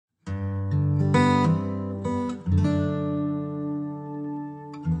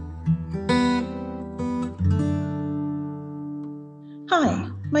Hi,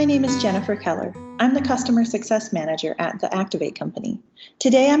 my name is Jennifer Keller. I'm the Customer Success Manager at the Activate Company.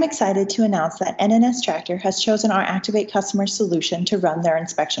 Today I'm excited to announce that NNS Tractor has chosen our Activate customer solution to run their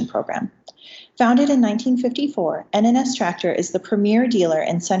inspection program. Founded in 1954, NNS Tractor is the premier dealer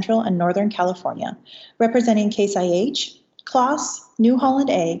in Central and Northern California, representing Case IH, Kloss, New Holland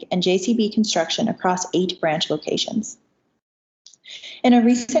Ag, and JCB Construction across 8 branch locations. In a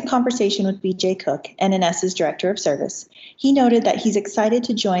recent conversation with BJ Cook, NNS's Director of Service, he noted that he's excited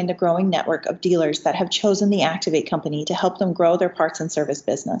to join the growing network of dealers that have chosen the Activate Company to help them grow their parts and service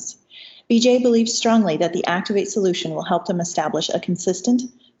business. BJ believes strongly that the Activate solution will help them establish a consistent,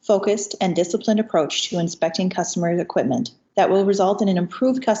 focused, and disciplined approach to inspecting customers' equipment that will result in an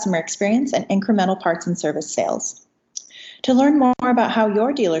improved customer experience and incremental parts and service sales. To learn more about how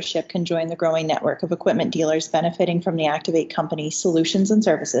your dealership can join the growing network of equipment dealers benefiting from the Activate Company solutions and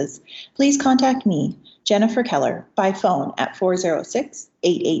services, please contact me, Jennifer Keller, by phone at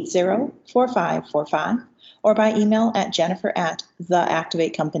 406-880-4545 or by email at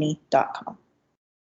jennifer@theactivatecompany.com.